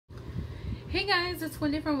Hey guys, it's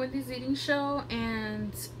Wendy from Wendy's Eating Show,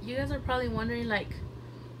 and you guys are probably wondering like,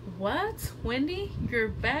 what? Wendy, you're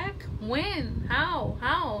back? When?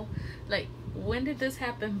 How? Like, when did this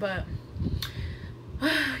happen? But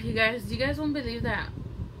you guys won't believe that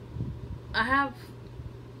I have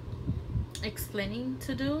explaining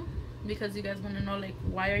to do, because you guys want to know like,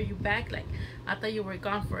 why are you back? Like, I thought you were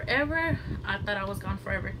gone forever. I thought I was gone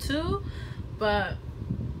forever too, but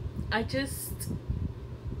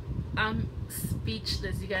I'm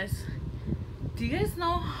speechless, you guys. Do you guys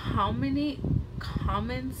know how many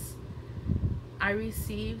comments I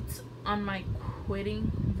received on my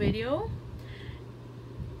quitting video?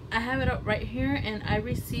 I have it up right here, and I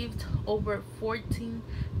received over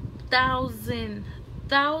 14,000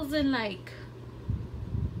 like,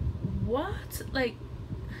 what? Like,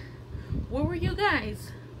 where were you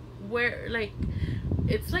guys? Where, like,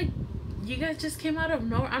 it's like you guys just came out of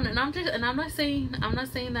nowhere. I'm not saying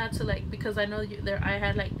that to like, because I know I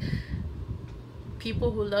had like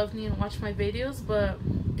people who love me and watch my videos, but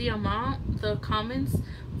the comments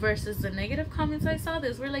versus the negative comments I saw,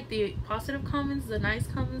 these were like the positive comments, the nice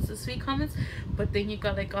comments, the sweet comments, but then you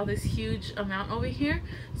got like all this huge amount over here.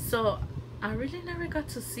 So I really never got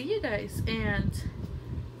to see you guys, and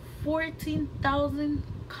 14,000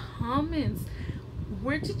 comments.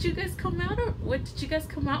 Where did you guys come out of? What did you guys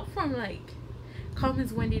come out from? Like,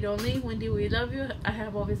 comments, Wendy only, Wendy, we love you, I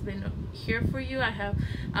have always been here for you,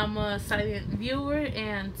 I'm a silent viewer,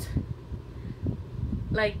 and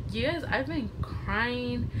like, you guys, I've been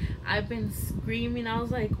crying, I've been screaming. I was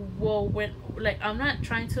like, whoa, when, like, I'm not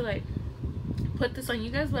trying to like put this on you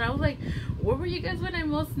guys, but I was like, where were you guys when I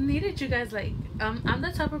most needed you guys? Like, I'm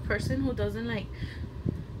the type of person who doesn't like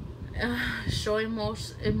show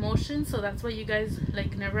emotion, so that's why you guys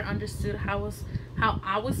like never understood how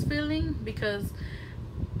I was feeling, because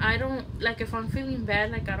I don't like, if I'm feeling bad,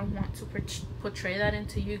 like, I don't want to portray that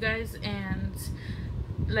into you guys, and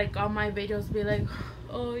like all my videos be like,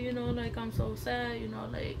 oh, you know, like, I'm so sad, you know,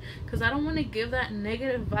 like, because I don't want to give that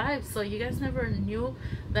negative vibe. So you guys never knew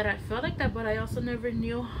that I felt like that, but I also never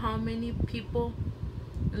knew how many people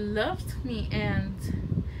loved me. And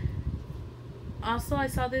also, I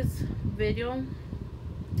saw this video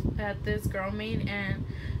that this girl made, and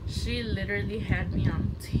she literally had me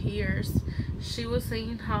on tears. She was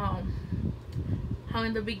saying how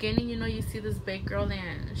in the beginning, you know, you see this big girl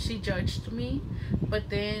and she judged me, but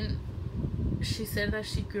then she said that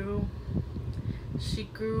she grew,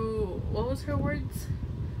 what was her words?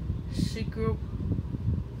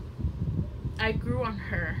 I grew on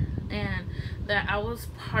her, and that I was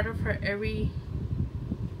part of her every,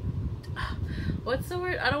 what's the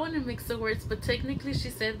word? I don't want to mix the words, but technically she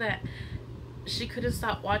said that she couldn't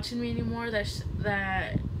stop watching me anymore,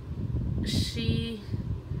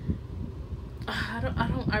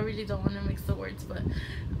 I really don't want to mix the words, but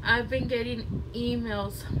I've been getting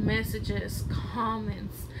emails, messages,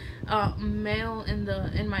 comments, mail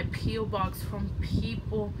in my PO box from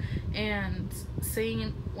people, and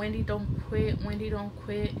saying, Wendy, don't quit, Wendy, don't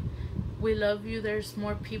quit, we love you, there's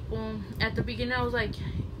more people. At the beginning I was like,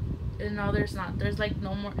 no, there's not. There's like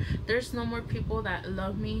no more people that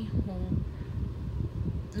love me, who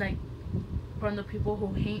like, from the people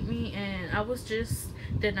who hate me. And I was just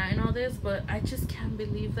denying all this, but I just can't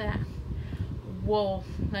believe that. Whoa,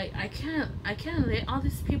 like, I can't let all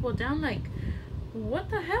these people down. Like, what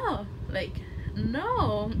the hell? Like,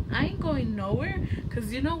 no, I ain't going nowhere.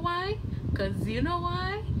 Cause you know why? Cause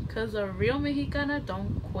a real Mexicana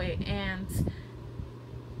don't quit. And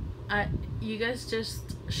you guys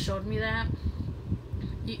just showed me that.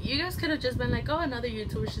 You guys could have just been like, oh, another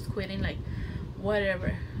YouTuber, she's quitting, like,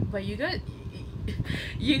 whatever. But you guys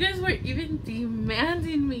were even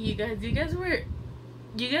demanding me. You guys were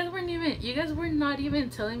not even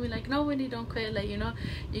telling me like, no, Wendy, don't quit. Like, you know,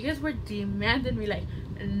 you guys were demanding me like,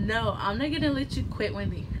 no, I'm not gonna let you quit,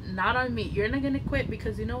 Wendy, not on me, you're not gonna quit,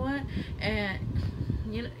 because you know what? And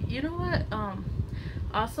you know what,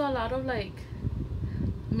 also a lot of like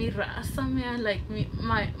mi raza, man, like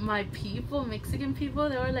my people, Mexican people,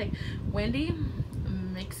 they were like, Wendy,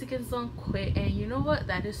 Mexicans don't quit. And you know what,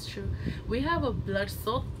 that is true. We have a blood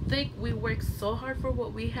so thick, we work so hard for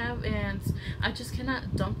what we have, and I just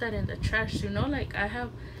cannot dump that in the trash, you know. Like,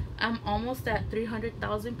 I'm almost at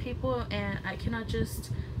 300,000 people, and I cannot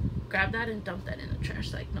just grab that and dump that in the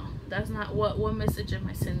trash. Like, no, that's not what message am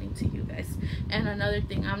I sending to you guys. And another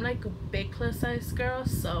thing, I'm like a big plus size girl,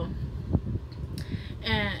 so,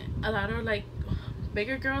 and a lot of like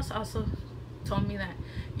bigger girls also told me that,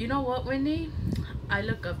 you know what, Wendy, I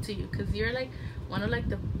look up to you, because you're like one of like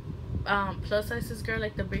the plus sizes girl,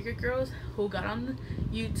 like the bigger girls who got on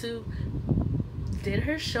YouTube, did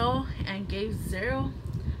her show and gave zero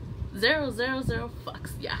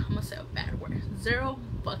fucks. Yeah, I'm gonna say a bad word. 0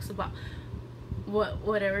 fucks about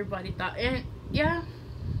what everybody thought. And yeah,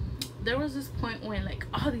 there was this point when like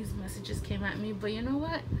all these messages came at me, but you know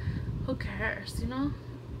what? Who cares? You know,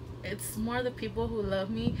 it's more the people who love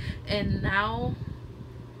me. And now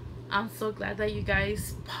I'm so glad that you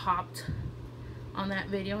guys popped on that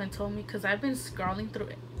video and told me, because I've been scrolling through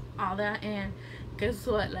all that, and guess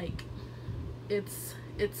what? Like it's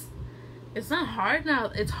not hard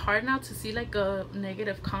now. It's hard now to see like a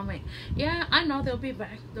negative comment. Yeah, I know they'll be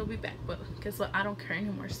back, but guess what? I don't care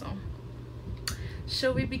anymore. So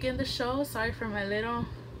should we begin the show? Sorry for my little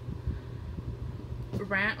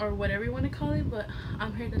rant or whatever you want to call it, but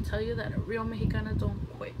I'm here to tell you that a real Mexicana don't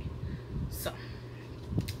quit. So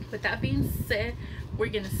with that being said, we're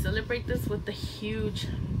gonna celebrate this with the huge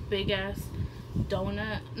big ass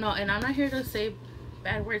donut. No, and I'm not here to say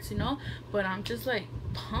bad words, you know, but I'm just like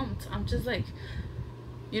pumped. I'm just like,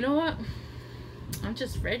 you know what, I'm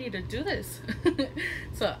just ready to do this.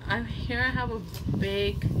 So I'm here. I have a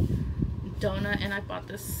big donut, and I bought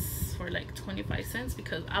this for like 25 cents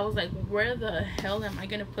because I was like, where the hell am I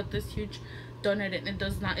gonna put this huge donut in? It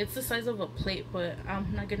does not, it's the size of a plate, but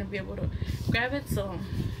I'm not gonna be able to grab it. So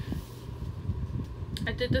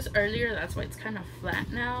I did this earlier, that's why it's kind of flat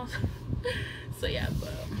now. So yeah,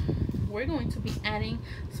 but we're going to be adding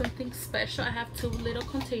something special. I have 2 little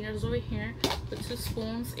containers over here with 2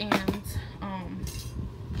 spoons, and I'm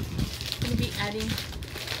gonna be adding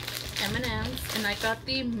M&ms, and I got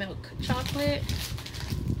the milk chocolate.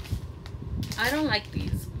 I don't like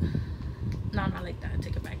these. No, not like that. I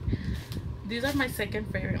take it back. These are my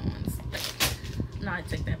second favorite ones. Like, no, I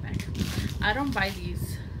take that back. I don't buy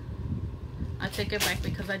these. I take it back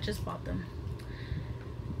because I just bought them.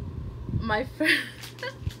 My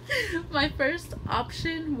first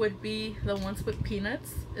option would be the ones with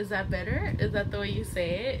peanuts. Is that better? Is that the way you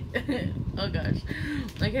say it? Oh gosh.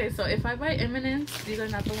 Okay, so if I buy M&ms, these are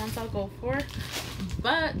not the ones I'll go for,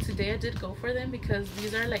 but today I did go for them because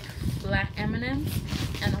these are like flat M&ms,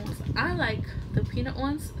 and the ones I like, the peanut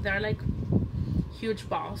ones, they're like huge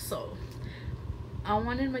balls. So I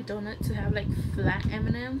wanted my donut to have like flat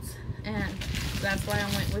M&ms, and that's why I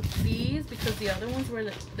went with these, because the other ones were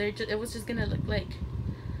like, it was just gonna look like,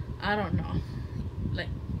 I don't know, like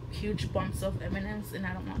huge bumps of M&ms, and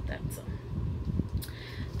I don't want that. So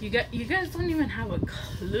you guys don't even have a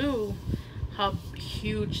clue how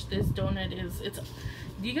huge this donut is.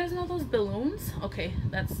 Do you guys know those balloons? Okay,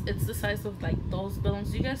 it's the size of like those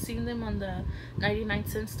balloons. You guys seen them on the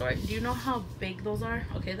 99-cent store? Do you know how big those are?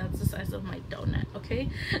 Okay, that's the size of my donut. Okay.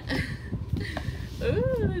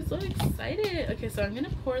 Ooh, I'm so excited. Okay, so I'm gonna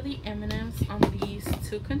pour the M&ms on these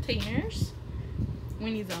 2 containers.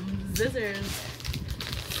 We need some scissors,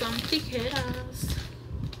 some tijeras.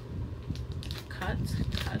 Cut.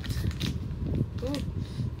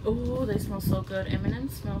 Ooh, they smell so good.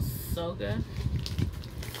 M&ms smell so good.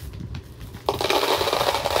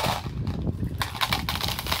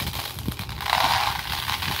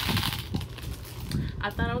 I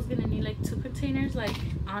thought I was gonna need like 2 containers. Like,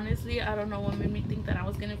 honestly, I don't know what made me think that I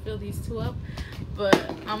was gonna fill these 2 up, but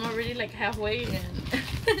I'm already like halfway, and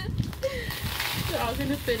they're all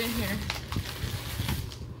gonna fit in here.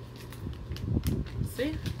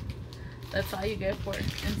 See, that's all you get for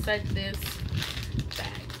inside this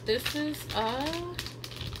bag. This is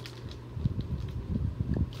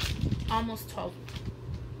almost 12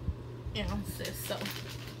 ounces, so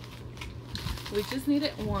we just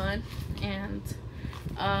needed 1. And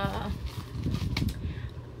I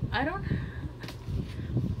don't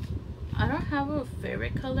have a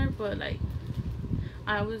favorite color, but like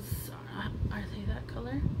are they that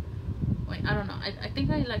color? Wait, I don't know. I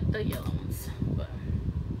think I like the yellow ones, but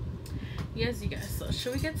yes, you guys. So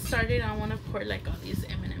should we get started? I want to pour like all these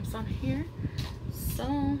M&ms on here.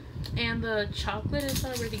 So, and the chocolate is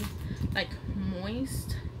already like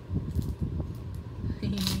moist.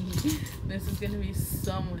 This is gonna be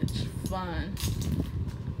so much fun.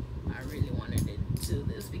 I really wanted to do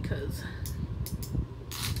this because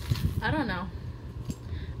I don't know.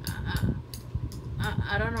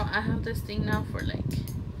 I don't know. I have this thing now for like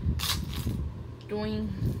doing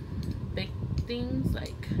big things.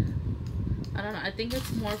 Like, I don't know. I think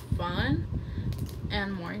it's more fun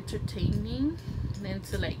and more entertaining than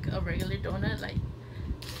to like a regular donut. Like,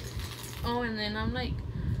 oh, and then I'm like,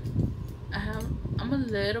 I'm a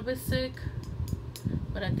little bit sick,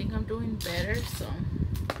 but I think I'm doing better. So,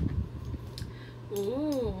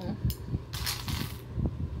 ooh,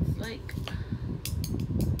 it's like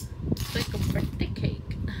a birthday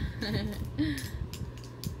cake.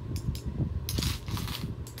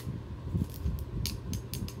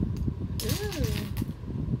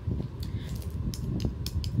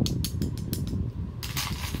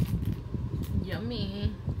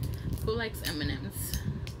 likes M&Ms?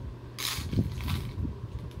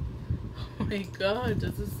 Oh my god,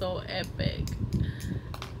 this is so epic.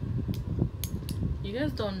 You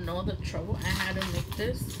guys don't know the trouble I had to make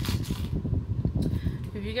this.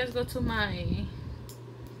 If you guys go to my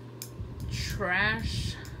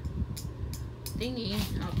trash thingy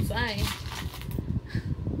outside,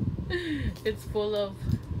 it's full of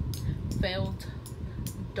failed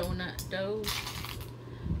donut dough.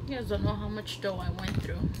 You guys don't know how much dough I went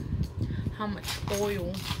through, how much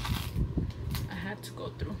oil I had to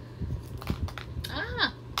go through.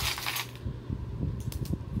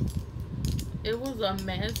 It was a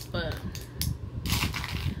mess, but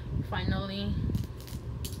finally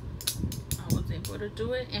I was able to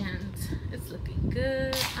do it, and it's looking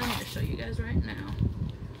good. I'm gonna show you guys right now.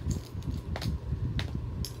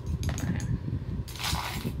 Okay.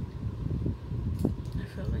 I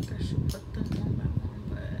feel like I should put them one by one,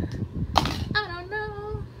 but I don't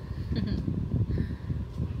know.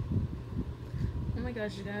 Oh my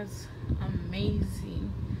gosh, you guys,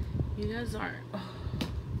 amazing. You guys are, oh.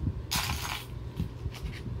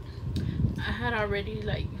 I had already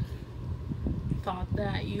like thought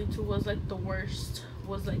that YouTube was like the worst,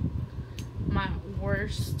 was like my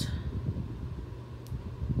worst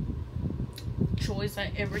choice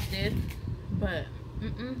I ever did, but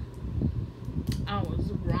I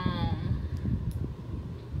was wrong.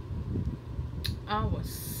 I was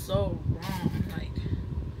so wrong. Like,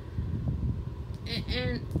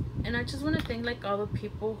 and I just want to thank like all the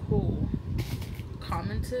people who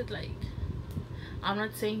commented. Like, I'm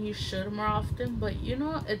not saying you should more often, but you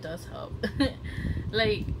know, it does help.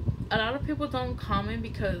 Like, a lot of people don't comment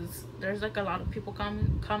because there's like a lot of people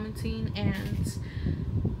commenting, and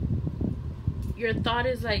your thought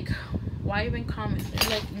is like, why even comment?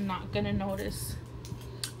 They're like not gonna notice.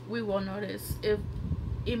 We will notice. If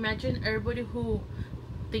imagine everybody who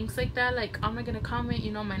thinks like that, like, I'm not gonna comment,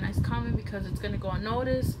 you know, my nice comment because it's gonna go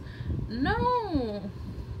unnoticed. No,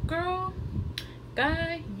 girl,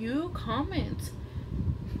 guy, you comment.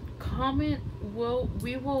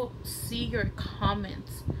 We will see your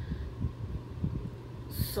comments.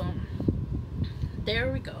 So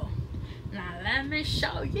there we go. Now let me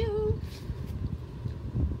show you.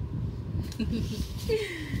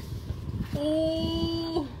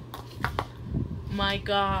 Oh my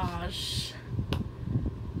gosh.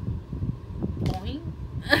 Boing.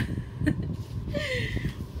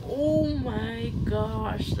 Oh my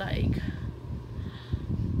gosh, like,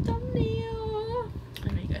 thumbnail. I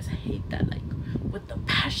know you guys hate that, like, with the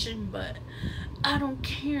passion, but I don't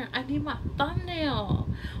care. I need my thumbnail.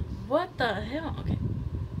 What the hell? Okay,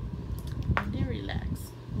 I need to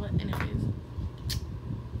relax. But anyways.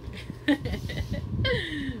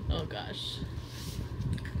 Oh gosh.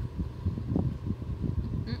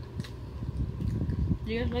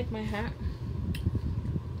 You guys like my hat?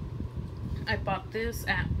 I bought this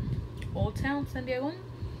at Old Town San Diego.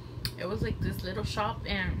 It was like this little shop,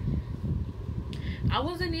 and I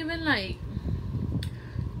wasn't even like,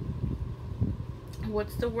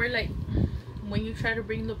 what's the word, like when you try to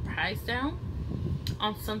bring the price down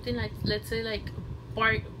on something, like, let's say like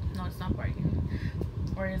no, it's not bargaining,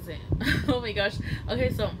 or is it? Oh my gosh. Okay,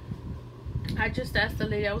 so I just asked the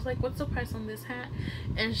lady, I was like, what's the price on this hat?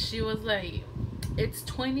 And she was like, it's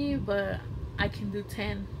 20, but I can do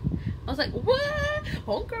 10. I was like, what?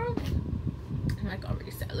 Oh girl, I'm like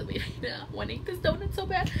already salivating now. I want to eat this donut so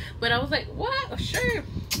bad. But I was like, what? Oh, sure,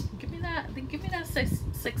 give me that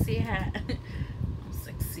sexy hat. I'm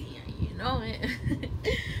sexy, you know it.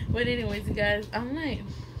 But anyways, you guys, I'm like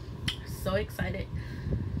so excited.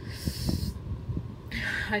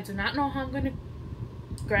 I do not know how I'm gonna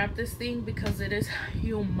grab this thing because it is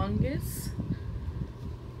humongous.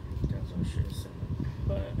 That's what she said.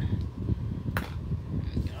 But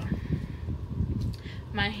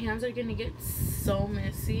my hands are gonna get so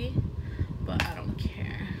messy, but I don't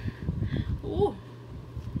care. Ooh.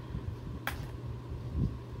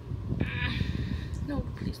 No,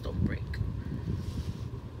 please don't break.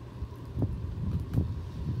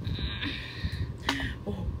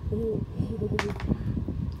 Oh, oh, oh.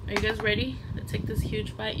 Are you guys ready to take this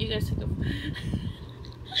huge bite? You guys take a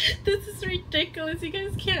this is ridiculous. You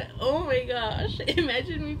guys can't. Oh my gosh,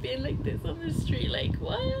 imagine me being like this on the street. Like,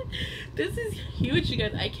 what? This is huge, you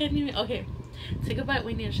guys. I can't even. Okay, take a bite,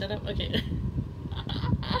 Wendy, and shut up. Okay.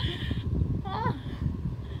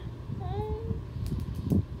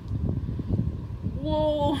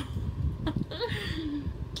 Whoa.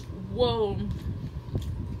 Whoa.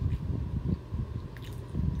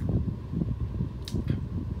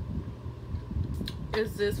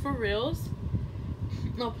 Is this for reals?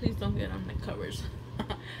 No, please don't get on the covers.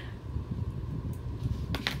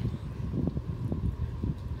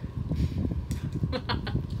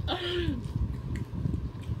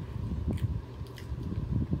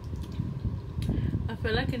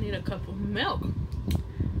 feel like I need a cup of milk.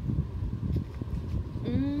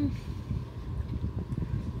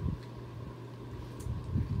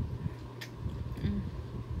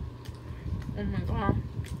 Oh my god.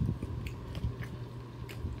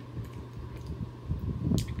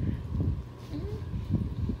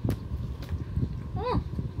 Oh.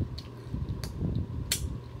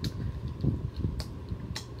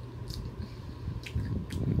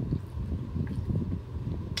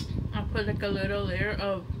 I put like a little layer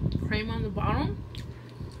of cream on the bottom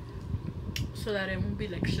so that it won't be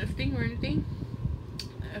like shifting or anything.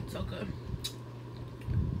 That's so good.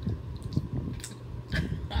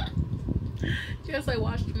 Yes, I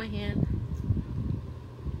washed my hand.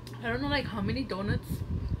 I don't know like how many donuts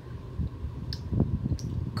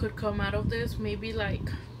could come out of this. Maybe like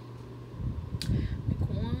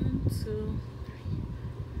 1, 2,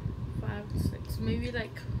 3, 5, 6. Maybe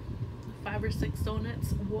like 5 or 6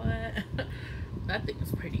 donuts. What? That thing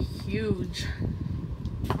is pretty huge.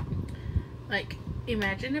 Like,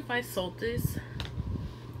 imagine if I sold this.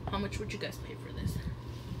 How much would you guys pay for this?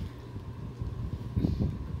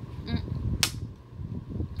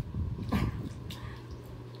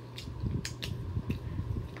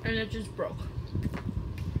 And it just broke.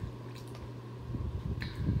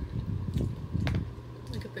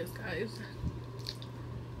 Look at this, guys.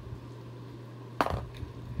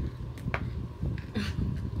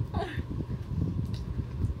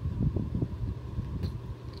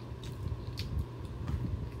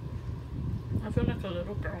 I feel like a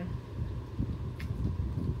little girl.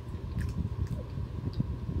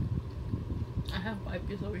 I have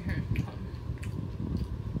wipes over here.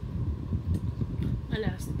 My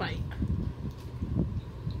last bite.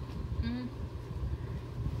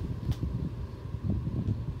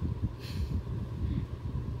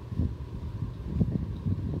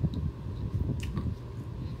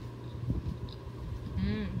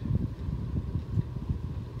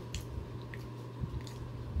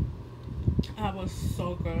 That was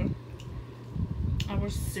so good. I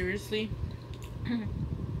would seriously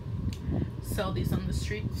sell these on the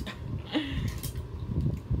streets.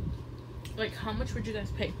 Like, how much would you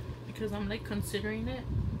guys pay? Because I'm like considering it,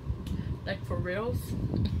 like for reals.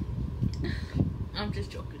 I'm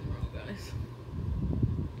just joking around, guys.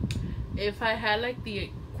 If I had like the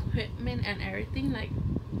equipment and everything, like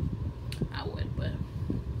I would, but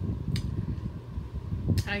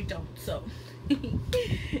I don't. So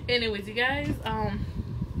anyways, you guys,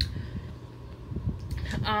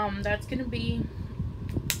 that's gonna be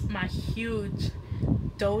my huge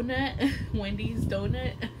donut, Wendy's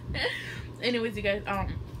donut. Anyways, you guys,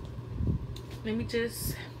 let me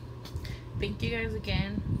just thank you guys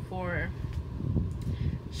again for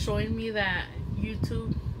showing me that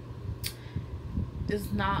YouTube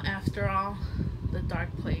is not, after all, the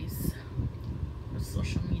dark place of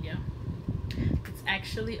social media. It's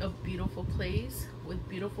actually a beautiful place with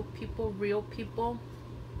beautiful people, real people,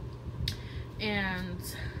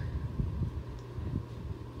 and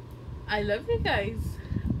I love you guys.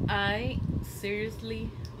 I seriously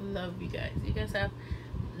love you guys. You guys have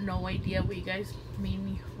no idea what you guys made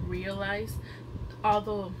me realize. All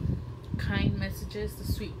the kind messages, the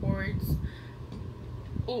sweet words.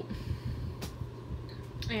 Oh,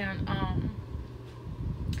 and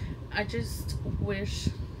I just wish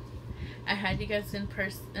I had you guys in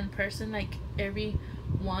person, like every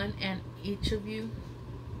one and each of you,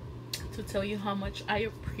 to tell you how much I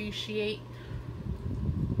appreciate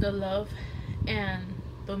the love and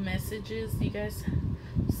the messages you guys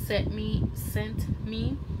sent me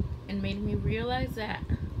and made me realize that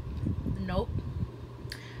nope,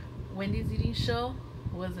 Wendy's Eating Show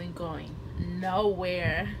wasn't going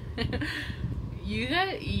nowhere. you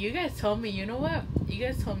guys told me, you know what, you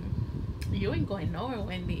guys told me you ain't going nowhere,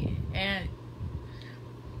 Wendy, and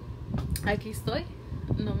aquí estoy,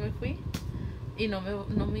 no me fui y no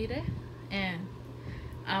miré, and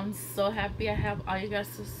I'm so happy I have all you guys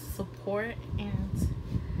to support, and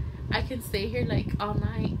I can stay here like all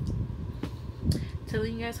night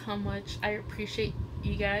telling you guys how much I appreciate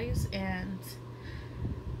you guys and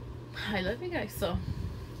I love you guys. So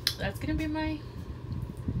that's gonna be my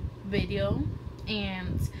video,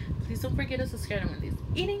 and please don't forget to subscribe to Wendy's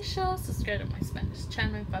Eating Show, subscribe to my Spanish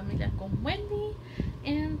channel, En Familia con Wendy,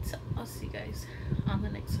 and I'll see you guys on the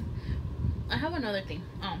next one. I have another thing.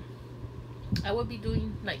 I will be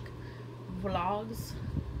doing like vlogs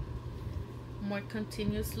more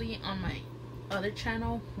continuously on my other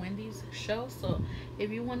channel, Wendy's Show. So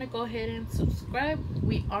if you want to go ahead and subscribe,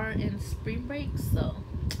 we are in spring break, so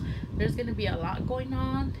there's gonna be a lot going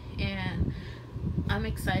on, and I'm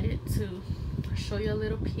excited to show you a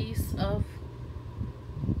little piece of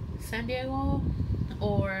San Diego,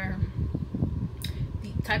 or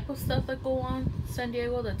the type of stuff that go on San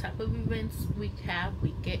Diego, the type of events we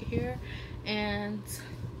get here. And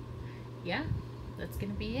yeah, that's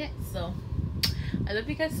gonna be it. So I love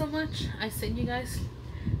you guys so much. I send you guys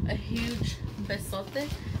a huge besote,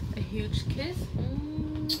 a huge kiss,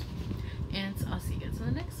 and I'll see you guys in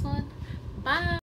the next one. Bye.